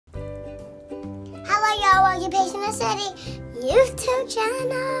Welcome to Pacie in the City YouTube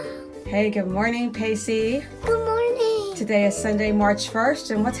channel. Hey, good morning, Pacie. Good morning. Today is Sunday, March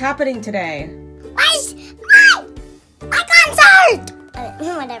 1st, and what's happening today? My concert!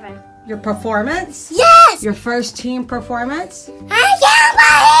 Whatever. Your performance? Yes! Your first team performance? I can't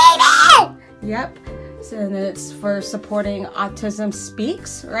believe it! Yep. So, and it's for supporting Autism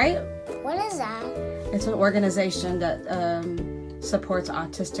Speaks, right? What is that? It's an organization that supports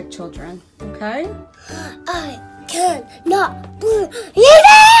autistic children, okay? I cannot believe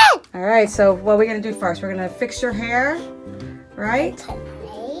it! All right, so what are we going to do first? We're going to fix your hair, right? Put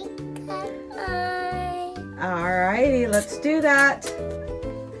makeup on. All righty, let's do that.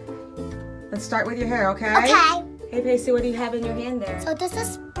 Let's start with your hair, okay? Okay. Hey, Pacie, what do you have in your hand there? So this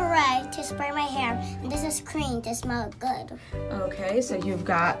is spray to spray my hair, and this is cream to smell good. Okay, so you've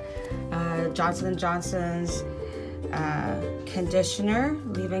got Johnson & Johnson's conditioner,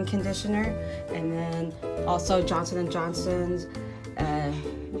 leave-in conditioner, and then also Johnson & Johnson's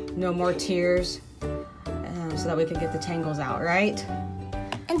No More Tears, so that we can get the tangles out, right?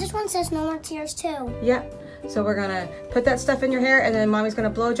 And this one says No More Tears too. Yep. So we're gonna put that stuff in your hair, and then Mommy's gonna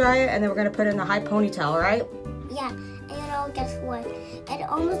blow dry it, and then we're gonna put it in a high ponytail, right? Yeah, and guess what? It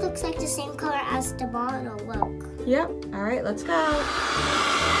almost looks like the same color as the bottle. Look. Yep. All right, let's go.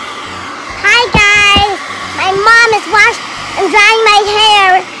 Hi guys! My mom is drying my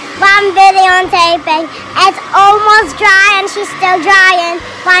hair while I'm videotaping. It's almost dry and she's still drying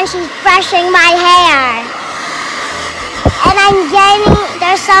while she's brushing my hair. And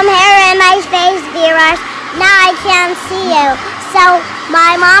there's some hair in my face, viewers. Now I can't see you. So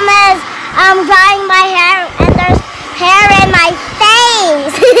my mom is drying my hair and there's hair in my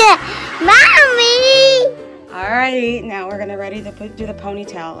face. Mommy! Alrighty, now we're gonna ready to do the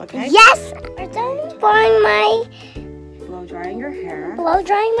ponytail, okay? Yes! We're done Blow drying your hair. blow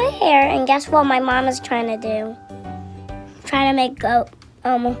drying my hair, and guess what my mom is trying to do? Trying to make a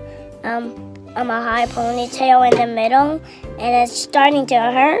high ponytail in the middle, and it's starting to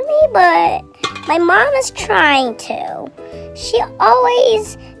hurt me, but my mom is trying to. She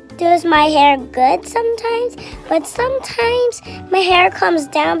always does my hair good sometimes, but sometimes my hair comes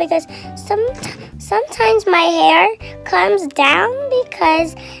down because sometimes my hair comes down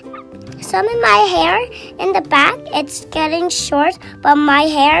because some of my hair in the back, it's getting short, but my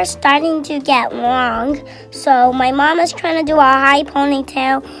hair is starting to get long. So my mom is trying to do a high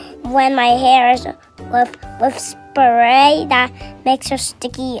ponytail when my hair is with spray that makes her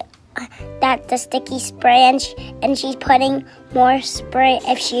sticky. The sticky spray, and she's putting more spray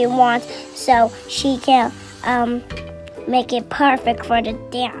if she wants, so she can make it perfect for the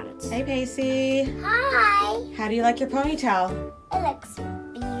dance. Hey, Pacie. Hi. How do you like your ponytail? It looks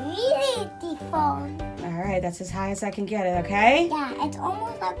beautiful. All right, that's as high as I can get it, okay? Yeah, it's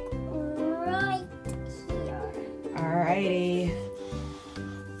almost like right here. Alrighty.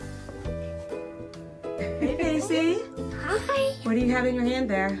 Hey, Pacie. Hi. What do you have in your hand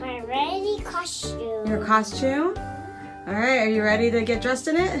there? My ready costume. Your costume? All right, are you ready to get dressed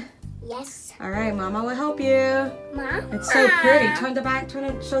in it? Yes. All right, Mama will help you. Mom. It's so pretty. Turn the back,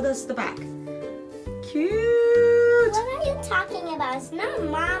 show us the back. Cute. What are you talking about? It's not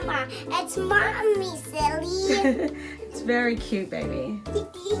Mama. It's Mommy, silly. It's very cute, baby.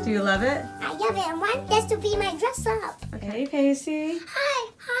 Do you love it? I love it. I want this to be my dress up. Okay, Pacie.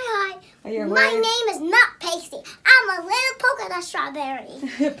 Hi. Are you My wearing name is not Pacie. I'm a little polka dot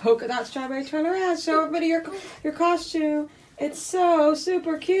strawberry. polka dot strawberry? Turn around. Show everybody your costume. It's so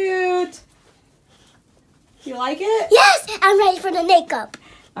super cute. You like it? Yes, I'm ready for the makeup.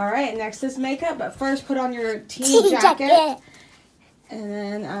 All right, next is makeup, but first put on your team jacket. And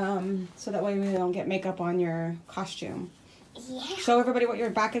then, so that way we don't get makeup on your costume. Yeah. Show everybody what your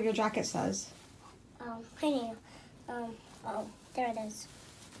back of your jacket says. Oh, honey. Oh, there it is.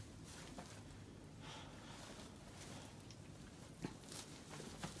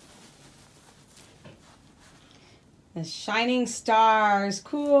 The shining stars,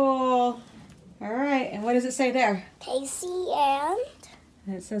 cool. All right, and what does it say there? Pacie and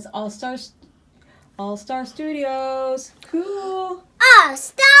It says All Star Studios, cool.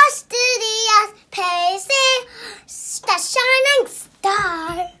 All-Star Studios, Pacie, the shining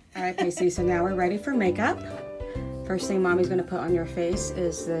star. All right, Pacie, so now we're ready for makeup. First thing Mommy's gonna put on your face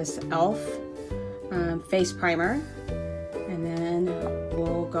is this e.l.f. Face primer. And then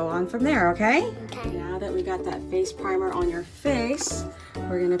we'll go on from there, okay? Okay. Now that we got that face primer on your face,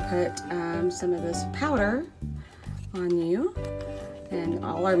 we're gonna put some of this powder on you. And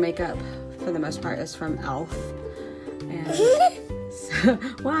all our makeup, for the most part, is from e.l.f. And so,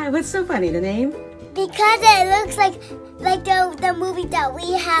 why? What's so funny? The name? Because it looks like the movie that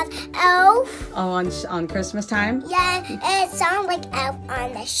we have, Elf. Oh, on Christmas time? Yeah, it sounds like Elf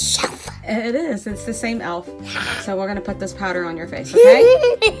on the Shelf. It is. It's the same Elf. So we're gonna put this powder on your face, okay?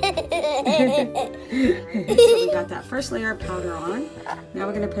 So we got that first layer of powder on. Now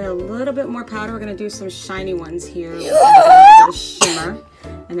we're gonna put a little bit more powder. We're gonna do some shiny ones here. The shimmer.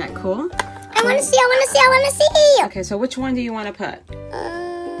 Isn't that cool? I wanna see. Okay, so which one do you want to put?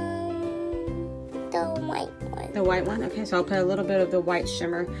 The white one. The white one? Okay, so I'll put a little bit of the white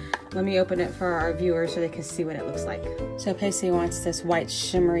shimmer. Let me open it for our viewers so they can see what it looks like. So Pacie wants this white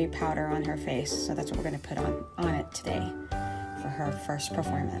shimmery powder on her face, so that's what we're gonna put on it today for her first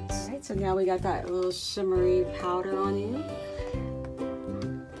performance. All right, so now we got that little shimmery powder on you.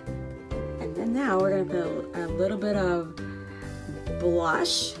 And then now we're gonna put a little bit of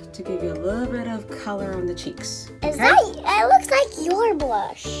blush to give you a little bit of color on the cheeks. Is that, it looks like your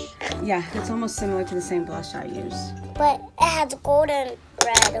blush. Yeah, it's almost similar to the same blush I use. But it has golden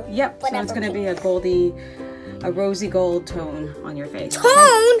red. Yep, so it's gonna be a rosy gold tone on your face.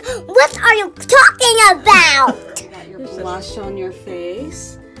 Tone? What are you talking about? You got your blush on your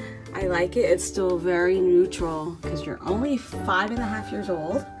face. I like it. It's still very neutral because you're only 5.5 years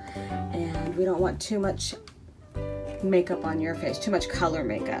old and we don't want too much makeup on your face, too much color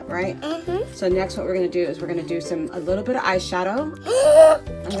makeup, right? Mm-hmm. So next what we're gonna do is we're gonna do a little bit of eyeshadow.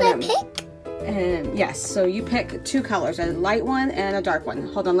 Can I pick? And yes, so you pick 2 colors, a light one and a dark one.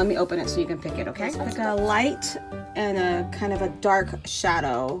 Hold on, let me open it so you can pick it, okay? Pick a light and a kind of a dark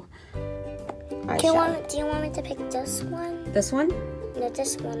shadow. Do you want me to pick this one? This one? No,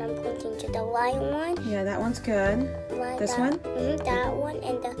 this one. I'm pointing to the light one. Yeah, that one's good. This one? Mm-hmm, that one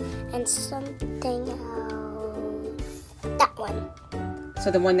and something else. That one.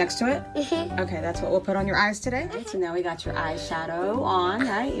 So the one next to it? Mm-hmm. Okay, that's what we'll put on your eyes today. Right, so now we got your eyeshadow on,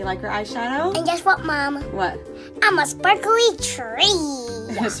 right? You like your eyeshadow? And guess what, Mom? What? I'm a sparkly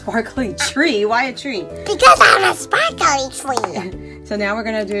tree. A sparkly tree? Why a tree? Because I'm a sparkly tree. So now we're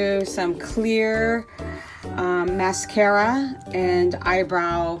gonna do some clear mascara and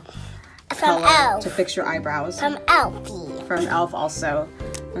eyebrow From color Elf. to fix your eyebrows. From Elfie. From Elf also.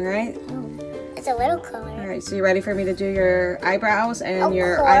 All right? It's a little color. All right, so you ready for me to do your eyebrows and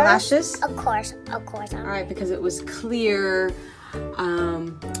your eyelashes? Of course. All right, because it was clear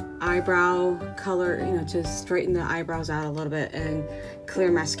eyebrow color, you know, to straighten the eyebrows out a little bit, and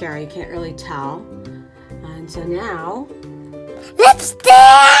clear mascara, you can't really tell. And so now,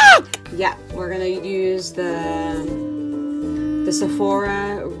 lipstick! Yeah, we're gonna use the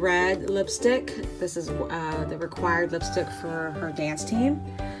Sephora red lipstick. This is the required lipstick for her dance team.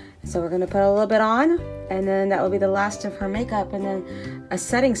 So we're gonna put a little bit on, and then that will be the last of her makeup, and then a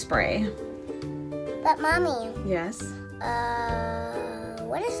setting spray. But Mommy. Yes?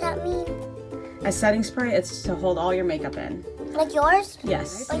 What does that mean? A setting spray, it's to hold all your makeup in. Like yours?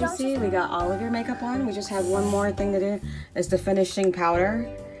 Yes. Like You see, we got all of your makeup on. We just have one more thing to do, is the finishing powder,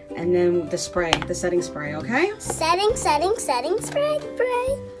 and then the spray, the setting spray, okay? Setting spray.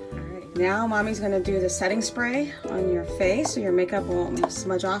 Now Mommy's gonna do the setting spray on your face so your makeup won't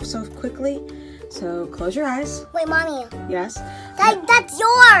smudge off so quickly. So close your eyes. Wait, Mommy. Yes? That's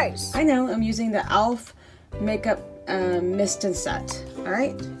yours. I know, I'm using the e.l.f. makeup mist and set. All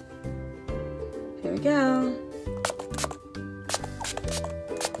right? Here we go.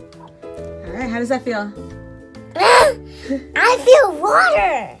 All right, how does that feel? I feel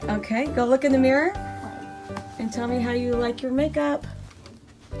water. Okay, go look in the mirror and tell me how you like your makeup.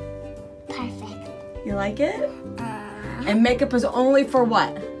 Perfect. You like it? And makeup is only for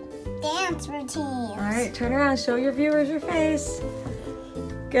what? Dance routines. All right, turn around, show your viewers your face.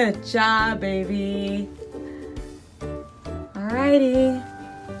 Good job, baby. All righty.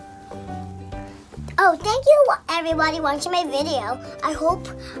 Oh, thank you everybody watching my video. I hope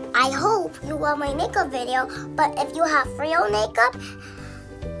you love my makeup video. But if you have real makeup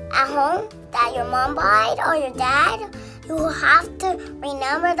at home that your mom bought or your dad, you have to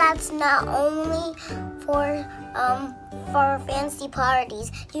remember that's not only for fancy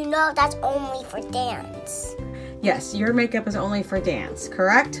parties. You know that's only for dance. Yes, your makeup is only for dance,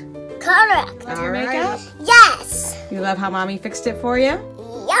 correct? Correct. Love your makeup? Yes. You love how Mommy fixed it for you?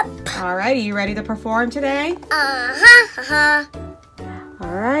 Yep. All righty, you ready to perform today? Uh-huh.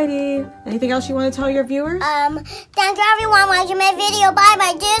 All righty. Anything else you want to tell your viewers? Thank you everyone watching my video. Bye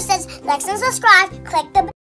bye. Deuces. Like and subscribe. Click the